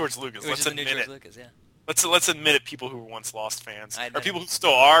the new George Lucas. Which Let's is the new admit George it. Lucas, yeah. Let's admit it. People who were once Lost fans, I or admit people it. who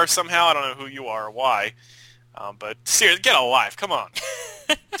still are somehow. I don't know who you are or why. But seriously, get a life. Come on.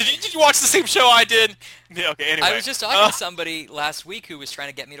 Did you watch the same show I did? Yeah, okay. Anyway, I was just talking to somebody last week who was trying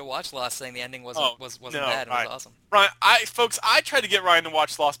to get me to watch Lost, saying the ending wasn't bad and was awesome. Ryan, I tried to get Ryan to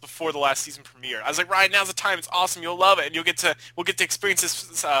watch Lost before the last season premiered. I was like, Ryan, now's the time. It's awesome. You'll love it, and we'll get to experience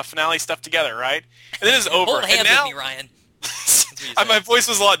this finale stuff together, right? And then it's over. Hold hands and now, with me, Ryan. That's what you my said. voice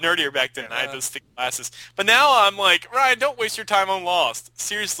was a lot nerdier back then. I had those thick glasses. But now I'm like, Ryan, don't waste your time on Lost.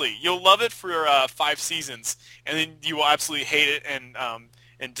 Seriously, you'll love it for 5 seasons, and then you will absolutely hate it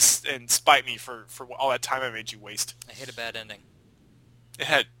and spite me for all that time I made you waste. I hate a bad ending. It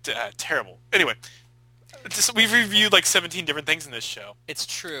had terrible. Anyway, we've reviewed like 17 different things in this show. It's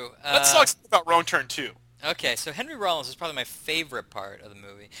true. Let's talk about Wrong Turn 2. Okay, so Henry Rollins is probably my favorite part of the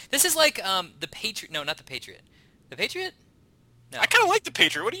movie. This is like The Patriot. No, not The Patriot. The Patriot? No. I kind of like The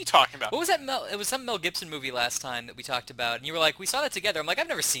Patriot. What are you talking about? What was that? It was some Mel Gibson movie last time that we talked about, and you were like, we saw that together. I'm like, I've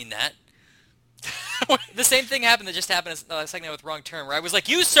never seen that. The same thing happened that just happened a second ago with Wrong Turn, where I was like,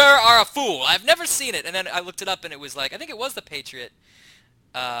 you, sir, are a fool. I've never seen it. And then I looked it up, and it was like, I think it was The Patriot.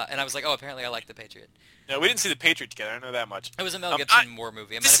 and I was like, oh, apparently I like The Patriot. No, we didn't see The Patriot together. I know that much. It was a Mel Gibson war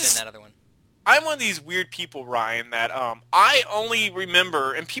movie. It might this have been is- that other one. I'm one of these weird people, Ryan, that I only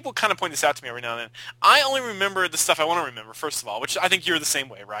remember, and people kind of point this out to me every now and then, I only remember the stuff I want to remember, first of all, which I think you're the same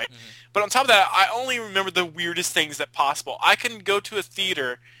way, right? Mm-hmm. But on top of that, I only remember the weirdest things that possible. I can go to a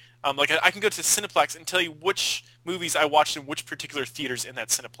theater, I can go to Cineplex and tell you which movies I watched in which particular theaters in that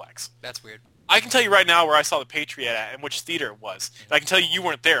Cineplex. That's weird. I can tell you right now where I saw The Patriot at and which theater it was. And I can tell you you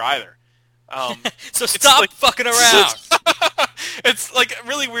weren't there either. So stop like- fucking around. It's like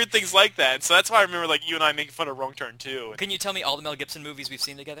really weird things like that. And so that's why I remember like you and I making fun of Wrong Turn 2. Can you tell me all the Mel Gibson movies we've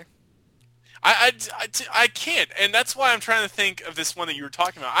seen together? I can't, and that's why I'm trying to think of this one that you were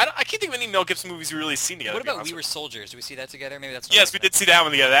talking about. I can't think of any Mel Gibson movies we've really seen together. What to be about honest We Were with Soldiers? Did we see that together? Maybe that's you. Yes, we did see that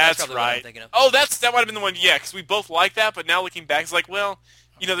one together. That's probably what I'm right. thinking of. Oh, that might have been the one. Yeah, because we both liked that, but now looking back, it's like, well,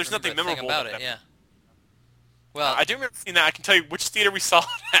 there's nothing Remember a thing memorable about about it. that. Yeah. Well, I do remember seeing that. I can tell you which theater we saw it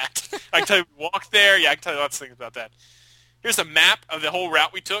at. I can tell you we walked there. Yeah, I can tell you lots of things about that. Here's a map of the whole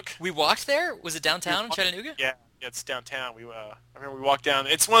route we took. we walked there. Was it downtown in Chattanooga? Yeah, it's downtown. I remember we walked down.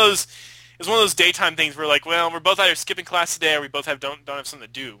 It's one of those daytime things where like, well, we're both either skipping class today or we both don't have something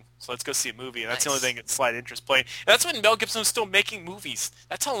to do. So let's go see a movie. And that's the only Nice. thing that slight interest playing. And that's when Mel Gibson was still making movies.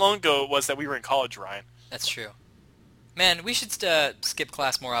 That's how long ago it was that we were in college, Ryan. That's true. Man, we should skip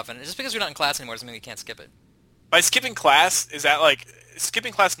class more often. Just because we're not in class anymore doesn't mean we can't skip it. By skipping class, is that like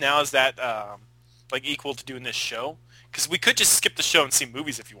skipping class now? Is that like equal to doing this show? Because we could just skip the show and see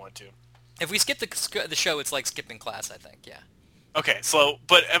movies if you want to. If we skip the show, it's like skipping class, I think. Yeah. Okay, so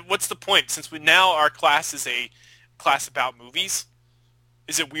but what's the point? Since our class is a class about movies,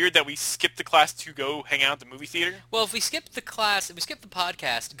 is it weird that we skip the class to go hang out at the movie theater? Well, if we skip the class, if we skip the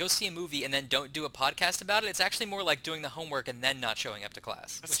podcast, go see a movie, and then don't do a podcast about it, it's actually more like doing the homework and then not showing up to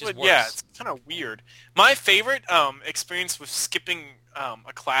class, which is worse. Yeah, it's kind of weird. My favorite experience with skipping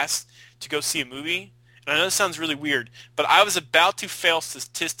a class to go see a movie, and I know this sounds really weird, but I was about to fail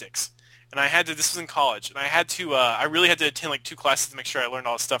statistics, and this was in college, and I really had to attend like 2 classes to make sure I learned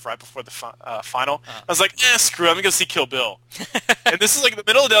all the stuff right before the final. I was like, screw it, I'm going to go see Kill Bill. And this is like the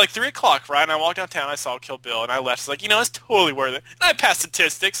middle of the day, like 3 o'clock, right? And I walked downtown, I saw Kill Bill, and I left. It's like, it's totally worth it. And I passed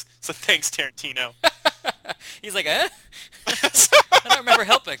statistics, so thanks, Tarantino. He's like, eh? I don't remember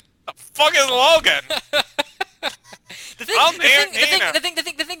helping. Fucking Logan! The thing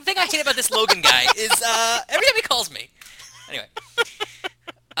I hate about this Logan guy is every time he calls me.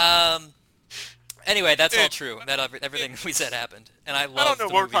 Anyway, that's all true. That everything we said happened, and I love. I don't know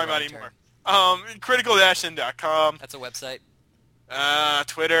the what we're movie talking about Wrong anymore. Critical-n.com. That's a website.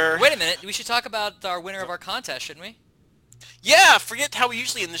 Twitter. Wait a minute. We should talk about our winner of our contest, shouldn't we? Yeah, forget how we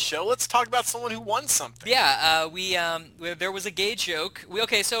usually end the show. Let's talk about someone who won something. Yeah, there was a gay joke.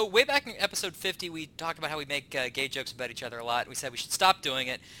 So way back in episode 50, we talked about how we make gay jokes about each other a lot. We said we should stop doing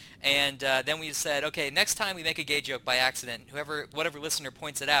it, and then we said, okay, next time we make a gay joke by accident, whatever listener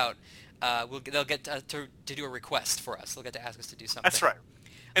points it out, they'll get to do a request for us. They'll get to ask us to do something. That's right.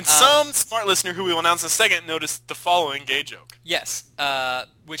 And some smart listener who we will announce in a second noticed the following gay joke. Yes,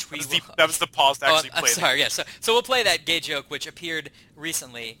 which we... That was the pause to actually play. I'm sorry, yes. So we'll play that gay joke, which appeared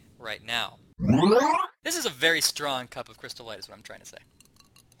recently right now. This is a very strong cup of Crystal Light is what I'm trying to say.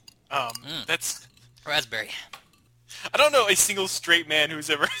 That's... Raspberry. I don't know a single straight man who's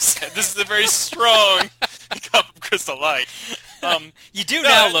ever said this is a very strong cup of Crystal Light. You do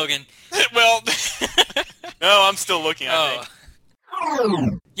now, Logan. Well, no, I'm still looking, I think.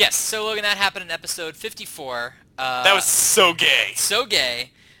 Yes, so Logan, that happened in episode 54. That was so gay. So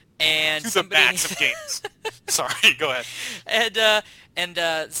gay. And To the max of games. Sorry, go ahead. And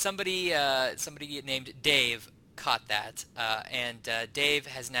somebody named Dave caught that, and Dave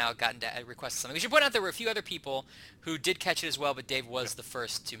has now gotten to request something. We should point out there were a few other people who did catch it as well, but Dave was the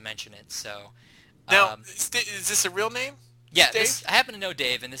first to mention it. So now, is this a real name? Yeah, Dave? I happen to know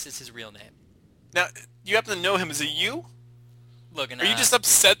Dave, and this is his real name. Now, you happen to know him. Is it you? Logan, are you just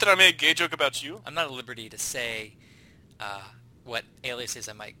upset that I made a gay joke about you? I'm not at liberty to say what aliases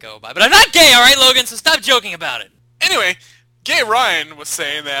I might go by, but I'm not gay, all right, Logan? So stop joking about it. Anyway, Gay Ryan was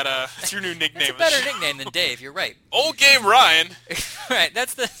saying that it's your new nickname. It's a better nickname than Dave. You're right. Old Gay Ryan. Right.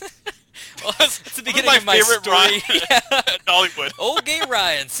 That's the. Well, that's the beginning my of my favorite story. Ryan at Hollywood. Old Gay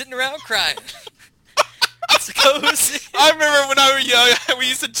Ryan sitting around crying. Let's go see. I remember when I was young, we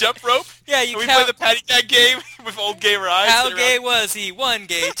used to jump rope. Yeah, you we count. played the patty cat game with Old Gay Ryan. How gay was he? 1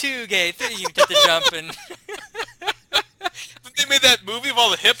 gay, 2 gay, 3. You get the jump and. They made that movie of all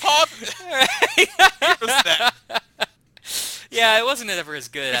the hip hop. What was that? Yeah, it wasn't ever as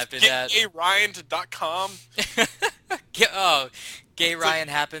good after that. GayRyan.com. Oh, Gay Ryan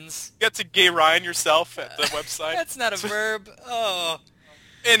happens. You got to Gay Ryan yourself at the website. That's not a verb. Oh.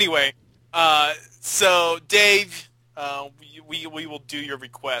 Anyway, so Dave, we will do your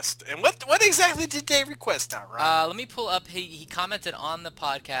request. And what exactly did Dave request now, Ryan? Let me pull up. He commented on the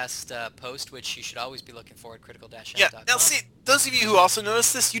podcast post, which you should always be looking for at critical-end.com. Yeah. Now, see, those of you who also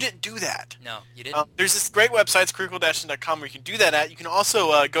noticed this, you didn't do that. No, you didn't. There's this great website, it's critical-end.com, where you can do that at. You can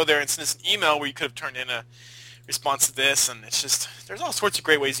also go there and send us an email where you could have turned in a response to this, and it's just, there's all sorts of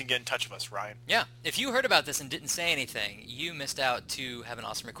great ways you can get in touch with us, Ryan. Yeah. If you heard about this and didn't say anything, you missed out to have an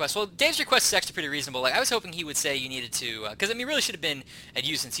awesome request. Well, Dave's request is actually pretty reasonable. Like, I was hoping he would say you needed to, because, I mean, really should have been at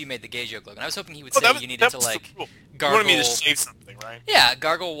you since you made the gay joke, Logan. I was hoping he would say you needed to, like, gargle. You wanted me to save something, right? Yeah,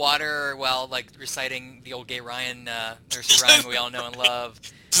 gargle water while, like, reciting the old gay Ryan nursery rhyme we all know and love.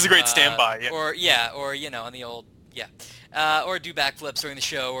 This is a great standby, yeah. Or, you know, on the old, or do backflips during the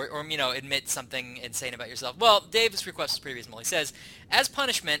show, or you know, admit something insane about yourself. Well, Dave's request is pretty reasonable. He says, as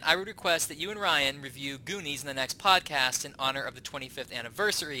punishment, I would request that you and Ryan review Goonies in the next podcast in honor of the 25th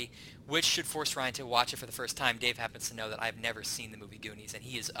anniversary, which should force Ryan to watch it for the first time. Dave happens to know that I've never seen the movie Goonies, and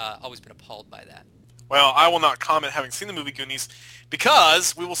he has always been appalled by that. Well, I will not comment having seen the movie Goonies,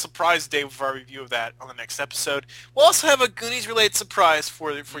 because we will surprise Dave with our review of that on the next episode. We'll also have a Goonies-related surprise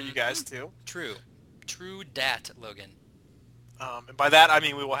for you guys, too. True dat, Logan. And by that, I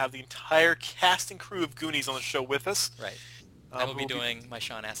mean we will have the entire cast and crew of Goonies on the show with us. Right. I will be doing my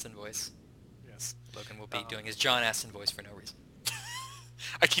Sean Astin voice. Yes. Logan will be doing his John Astin voice for no reason.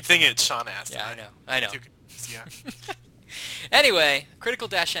 I keep thinking it's Sean Astin. Yeah, I know. Yeah. Anyway,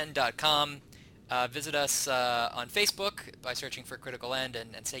 critical-end.com. Visit us on Facebook by searching for Critical End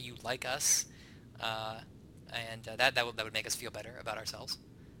and say you like us. And that would make us feel better about ourselves.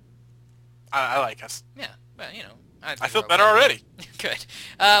 I like us. Yeah, but you know. I feel better already. Good.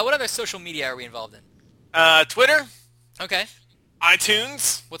 What other social media are we involved in? Twitter. Okay.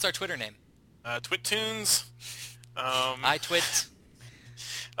 iTunes. What's our Twitter name? TwitTunes. iTwit.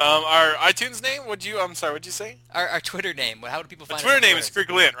 Our iTunes name? I'm sorry, what'd you say? Our Twitter name. How do people find our Twitter us? name is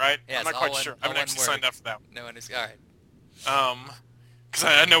Critical In, right? Yeah, I'm not quite sure. I haven't actually signed up for that. No one is. All right. Because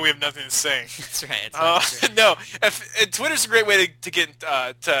I know we have nothing to say. That's right. No, Twitter's a great way to get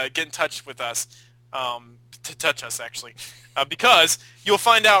in touch with us, to touch us actually, because you'll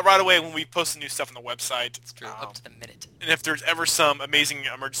find out right away when we post new stuff on the website. It's true, up to the minute. And if there's ever some amazing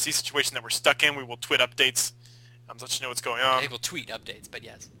emergency situation that we're stuck in, we will tweet updates. To let you know what's going on. They will tweet updates, but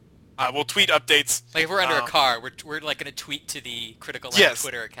yes. We'll tweet updates. Like if we're under a car, we're like going to tweet to the Critical End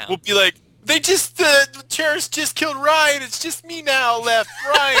Twitter account. We'll be like, the terrorists just killed Ryan. It's just me now left,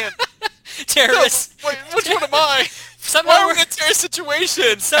 Ryan. Terrorists. No, wait, which one am I? Somehow Why are we in a terrorist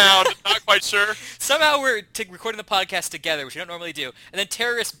situation? Not quite sure. Somehow we're recording the podcast together, which we don't normally do, and then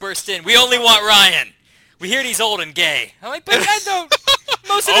terrorists burst in. We only want Ryan. We hear he's old and gay. I'm like, but I don't.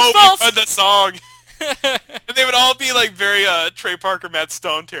 Most of it's false. We heard that song. And they would all be like very Trey Parker, Matt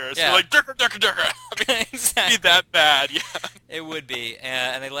Stone terrorists. Yeah. They're like, durka, durka, durka. I mean, Exactly. It'd be that bad, yeah. It would be,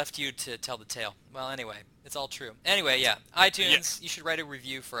 and they left you to tell the tale. Well, anyway, it's all true. Anyway, yeah, iTunes, You should write a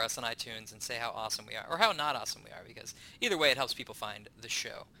review for us on iTunes and say how awesome we are, or how not awesome we are, because either way it helps people find the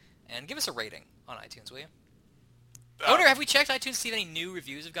show. And give us a rating on iTunes, will you? I wonder, have we checked iTunes to see if any new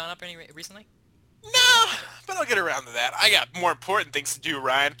reviews have gone up recently? No, but I'll get around to that. I got more important things to do,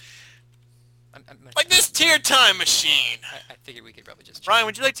 Ryan. Like this tier time machine. I figured we could probably just... Ryan,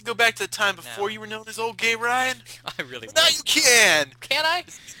 would you like to go back to the time before you were known as Old Gay Ryan? I really would. Now you can! Can I?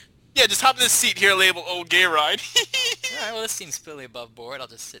 Yeah, just hop in this seat here labeled Old Gay Ryan. Alright, well this seems fairly above board. I'll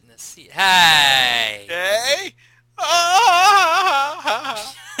just sit in this seat. Hey! Hey!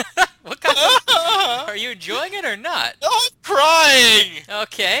 What kind of... Are you enjoying it or not? No, I'm crying!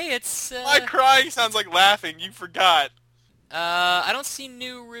 Okay, it's... My crying sounds like laughing. You forgot. I don't see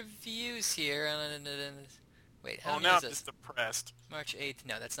new reviews here. Wait, how many now is I'm this? just depressed. March 8th.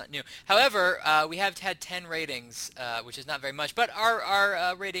 No, that's not new. However, we have had 10 ratings, which is not very much, but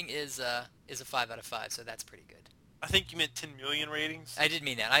our rating is a 5 out of 5, so that's pretty good. I think you meant 10 million ratings. I did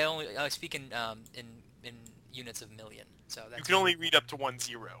mean that. I speak in units of million, so that's... You can only read up to 10.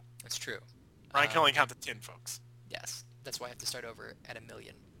 That's true. Ryan can only count to 10, folks. Yes, that's why I have to start over at 1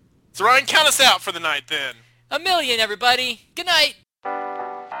 million. So Ryan, count us out for the night then. 1 million, everybody. Good night.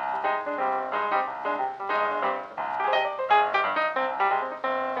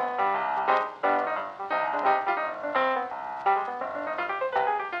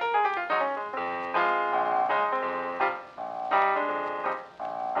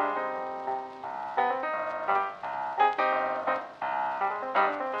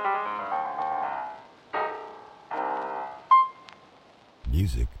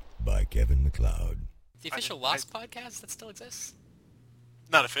 Music by Kevin MacLeod. The official Lost podcast that still exists?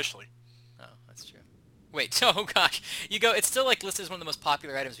 Not officially. Oh, that's true. Wait, oh gosh. You go, it's still like listed as one of the most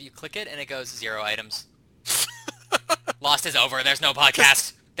popular items, but you click it and it goes 0 items. Lost is over. There's no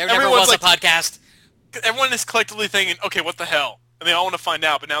podcast. There never was a podcast. Everyone is collectively thinking, okay, what the hell? And they all want to find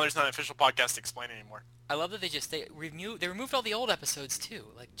out, but now there's not an official podcast to explain anymore. I love that they removed all the old episodes too.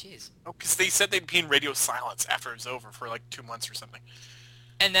 Like, jeez. Oh, because they said they'd be in radio silence after it was over for like 2 months or something.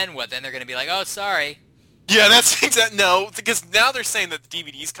 And then what? Then they're going to be like, oh, sorry. Yeah, that's exactly. No, because now they're saying that the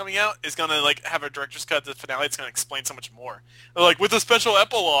DVD's coming out is going to like have a director's cut. The finale, it's going to explain so much more. They're like, with a special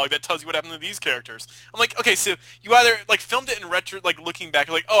epilogue that tells you what happened to these characters. I'm like, okay, so you either like filmed it in retro, like looking back,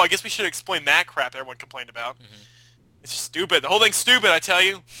 like, oh, I guess we should explain that crap everyone complained about. Mm-hmm. It's just stupid. The whole thing's stupid, I tell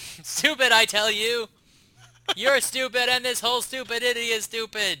you. Stupid, I tell you. You're stupid, and this whole stupidity is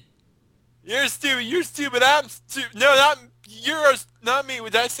stupid. You're stupid. You're stupid. I'm stupid. No, not me.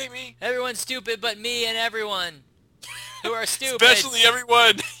 Would I say me? Everyone's stupid, but me and everyone who are stupid. Especially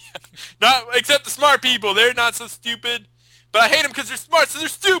everyone. Not except the smart people. They're not so stupid. But I hate them because they're smart, so they're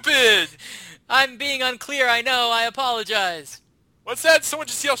stupid. I'm being unclear. I know. I apologize. What's that? Someone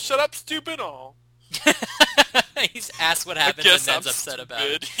just yelled, "Shut up, stupid!" Oh. He's asked what happened and Ned's upset about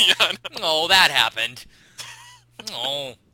it. Yeah, oh, that happened. Oh.